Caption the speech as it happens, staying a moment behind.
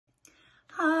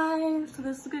Hi! So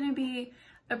this is going to be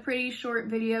a pretty short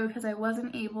video because I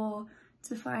wasn't able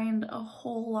to find a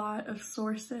whole lot of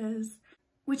sources,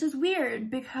 which is weird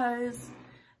because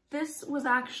this was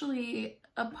actually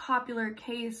a popular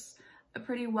case, a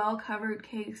pretty well-covered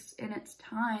case in its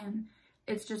time.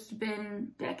 It's just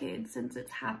been decades since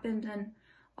it's happened and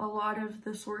a lot of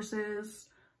the sources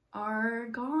are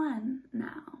gone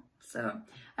now. So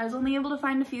I was only able to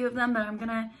find a few of them, but I'm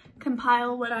gonna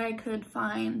compile what I could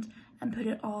find and put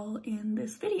it all in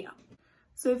this video.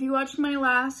 So if you watched my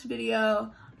last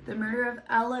video, the murder of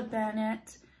Ella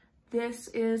Bennett, this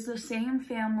is the same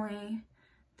family.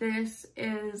 This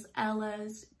is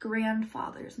Ella's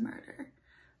grandfather's murder.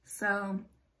 So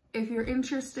if you're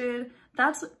interested,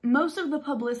 that's most of the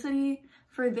publicity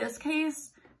for this case.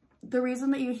 The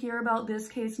reason that you hear about this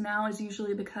case now is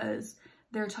usually because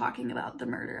they're talking about the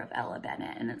murder of Ella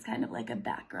Bennett and it's kind of like a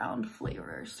background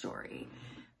flavor story.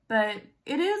 But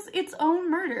it is its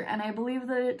own murder and I believe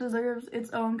that it deserves its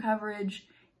own coverage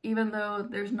even though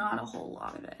there's not a whole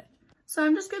lot of it. So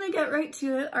I'm just gonna get right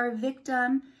to it. Our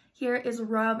victim here is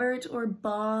Robert or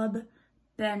Bob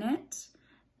Bennett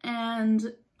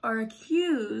and our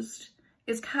accused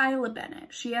is Kyla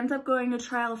Bennett. She ends up going to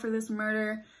trial for this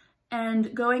murder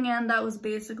and going in, that was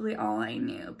basically all I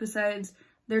knew besides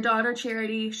their daughter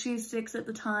Charity. She's 6 at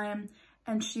the time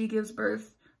and she gives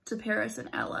birth to Paris and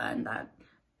Ella, and that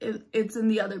it's in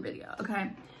the other video, okay?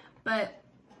 But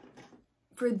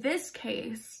for this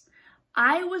case,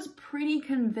 I was pretty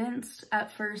convinced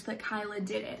at first that Kyla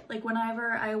did it. Like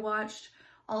whenever I watched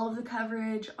all of the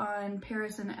coverage on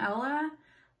Paris and Ella,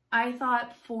 I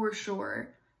thought for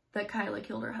sure that Kyla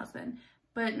killed her husband.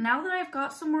 But now that I've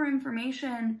got some more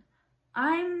information,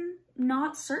 I'm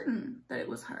not certain that it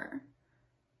was her.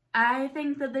 I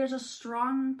think that there's a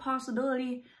strong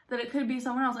possibility that it could be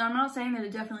someone else. And I'm not saying that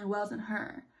it definitely wasn't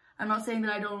her. I'm not saying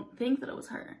that I don't think that it was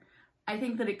her. I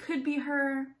think that it could be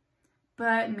her,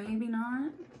 but maybe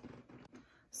not.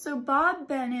 So Bob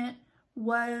Bennett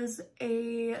was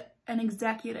an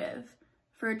executive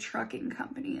for a trucking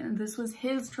company, and this was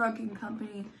his trucking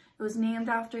company. It was named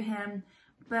after him,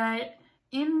 but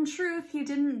in truth, he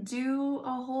didn't do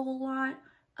a whole lot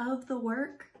of the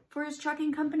work for his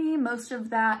trucking company. Most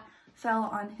of that fell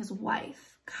on his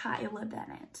wife, Kyla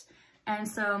Bennett. And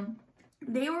so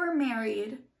they were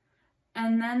married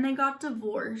and then they got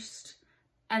divorced.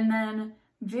 And then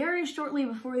very shortly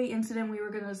before the incident we were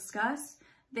going to discuss,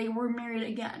 they were married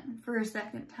again for a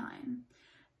second time.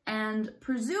 And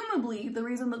presumably the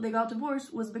reason that they got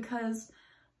divorced was because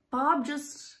Bob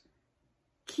just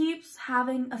keeps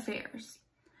having affairs.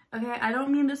 Okay, I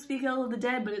don't mean to speak ill of the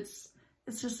dead, but it's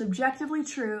just objectively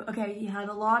true. Okay, he had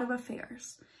a lot of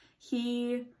affairs.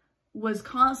 He was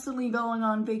constantly going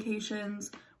on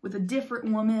vacations with a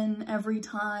different woman every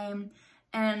time.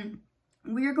 And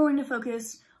we're going to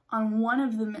focus on one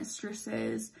of the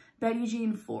mistresses, Betty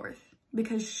Jean Forth,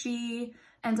 because she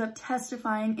ends up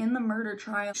testifying in the murder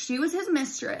trial. She was his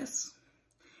mistress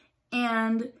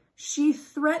and she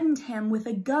threatened him with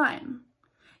a gun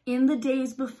in the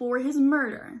days before his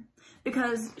murder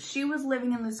because she was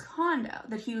living in this condo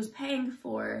that he was paying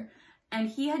for and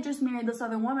he had just married this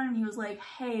other woman and he was like,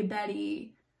 hey,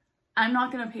 Betty, I'm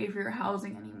not gonna pay for your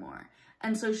housing anymore.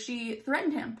 And so she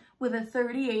threatened him with a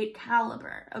 .38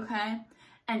 caliber, okay?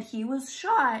 And he was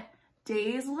shot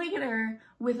days later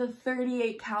with a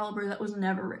 .38 caliber that was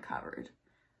never recovered.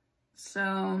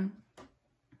 So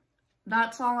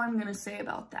that's all I'm gonna say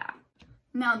about that.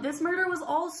 Now, this murder was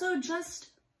also just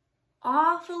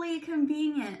awfully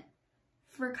convenient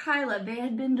for Kyla. They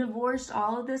had been divorced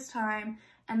all of this time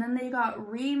and then they got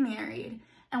remarried.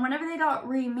 And whenever they got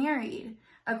remarried,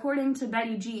 according to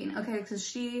Betty Jean, okay, because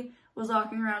she was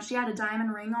walking around, she had a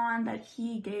diamond ring on that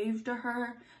he gave to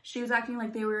her. She was acting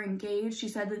like they were engaged. She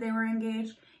said that they were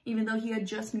engaged, even though he had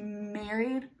just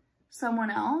married someone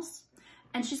else.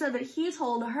 And she said that he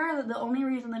told her that the only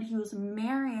reason that he was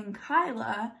marrying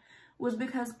Kyla was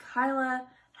because Kyla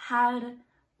had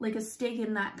like a stake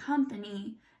in that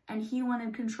company and he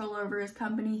wanted control over his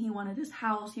company. He wanted his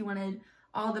house. He wanted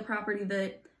all the property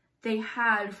that they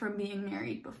had from being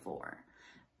married before.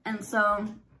 And so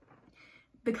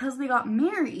because they got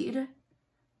married,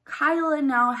 Kyla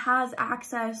now has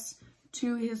access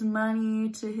to his money,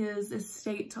 to his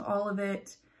estate, to all of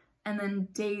it. And then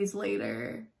days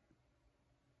later,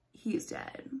 he's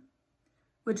dead,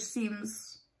 which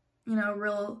seems, you know,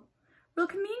 real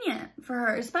convenient for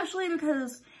her, especially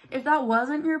because if that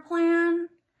wasn't your plan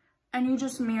and you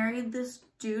just married this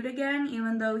dude again,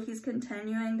 even though he's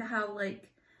continuing to have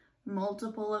like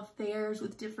multiple affairs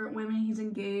with different women, he's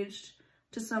engaged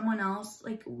to someone else,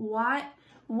 like why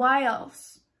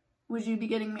else would you be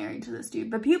getting married to this dude?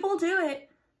 But people do it.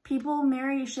 People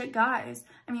marry shit guys.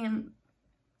 I mean,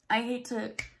 I hate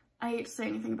to say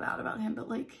anything bad about him, but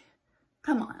like,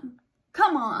 come on.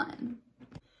 Come on.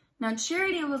 Now,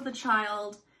 Charity was the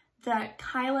child that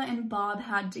Kyla and Bob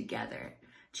had together.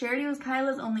 Charity was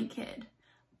Kyla's only kid,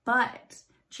 but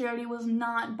Charity was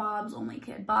not Bob's only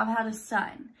kid. Bob had a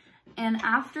son. And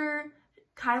after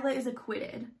Kyla is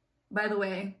acquitted, by the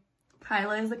way,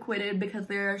 Kyla is acquitted because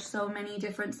there are so many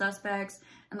different suspects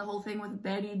and the whole thing with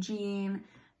Betty Jean,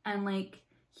 and like,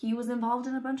 he was involved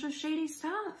in a bunch of shady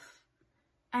stuff.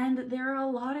 And there are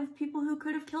a lot of people who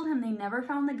could have killed him. They never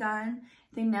found the gun.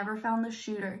 They never found the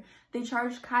shooter. They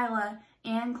charged Kyla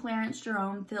and Clarence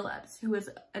Jerome Phillips, who was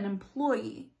an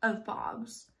employee of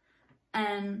Bob's.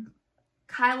 And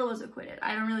Kyla was acquitted.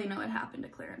 I don't really know what happened to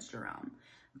Clarence Jerome.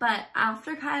 But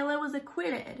after Kyla was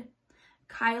acquitted,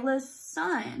 Kyla's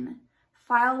son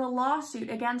filed a lawsuit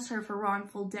against her for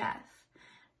wrongful death.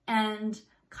 And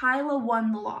Kyla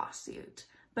won the lawsuit.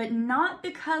 But not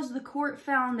because the court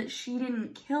found that she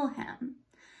didn't kill him.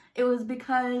 It was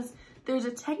because there's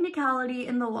a technicality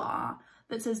in the law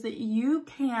that says that you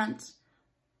can't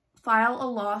file a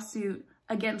lawsuit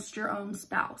against your own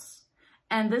spouse.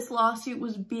 And this lawsuit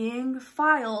was being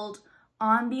filed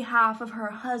on behalf of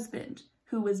her husband,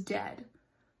 who was dead.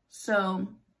 So,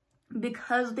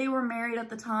 because they were married at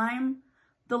the time,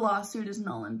 the lawsuit is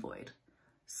null and void.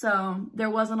 So, there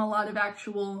wasn't a lot of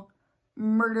actual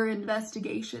murder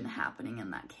investigation happening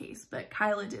in that case, but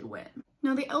Kyla did win.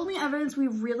 Now, the only evidence we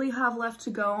really have left to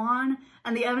go on,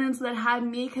 and the evidence that had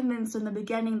me convinced in the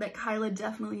beginning that Kyla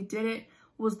definitely did it,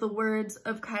 was the words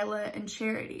of Kyla and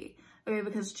Charity. Okay,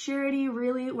 because Charity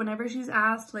really, whenever she's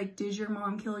asked, like, did your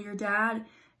mom kill your dad?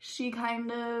 She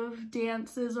kind of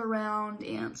dances around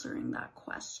answering that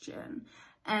question.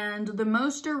 And the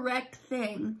most direct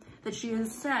thing that she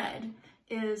has said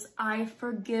is, I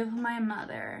forgive my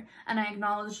mother, and I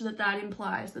acknowledge that that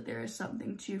implies that there is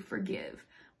something to forgive,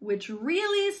 which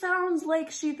really sounds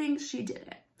like she thinks she did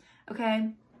it,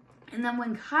 okay? And then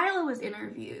when Kyla was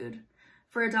interviewed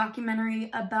for a documentary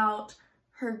about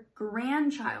her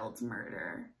grandchild's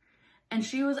murder, and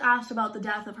she was asked about the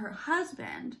death of her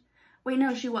husband, wait,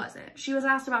 no, she wasn't. She was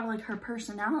asked about, like, her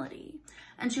personality,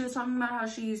 and she was talking about how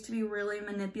she used to be really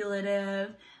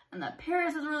manipulative, and that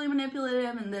Paris is really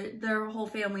manipulative, and their whole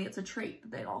family, it's a trait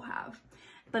that they all have.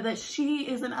 But that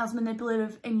she isn't as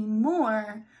manipulative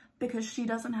anymore because she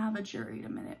doesn't have a jury to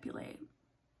manipulate.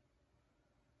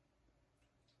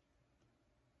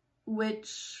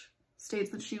 Which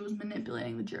states that she was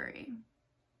manipulating the jury.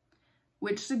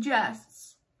 Which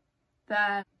suggests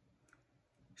that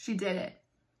she did it.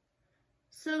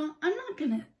 So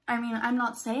I'm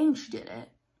not saying she did it.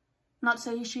 I'm not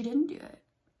saying she didn't do it.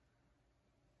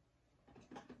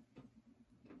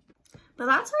 But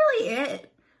that's really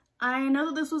it. I know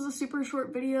that this was a super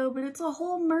short video, but it's a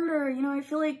whole murder. You know, I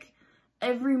feel like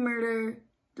every murder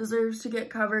deserves to get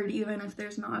covered, even if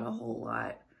there's not a whole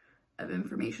lot of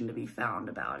information to be found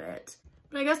about it.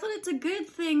 But I guess that it's a good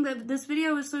thing that this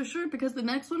video is so short, because the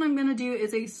next one I'm gonna do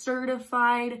is a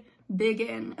certified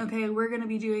biggin. Okay, we're gonna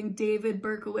be doing David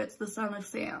Berkowitz, the son of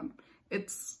Sam.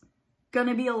 It's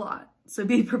gonna be a lot, so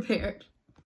be prepared.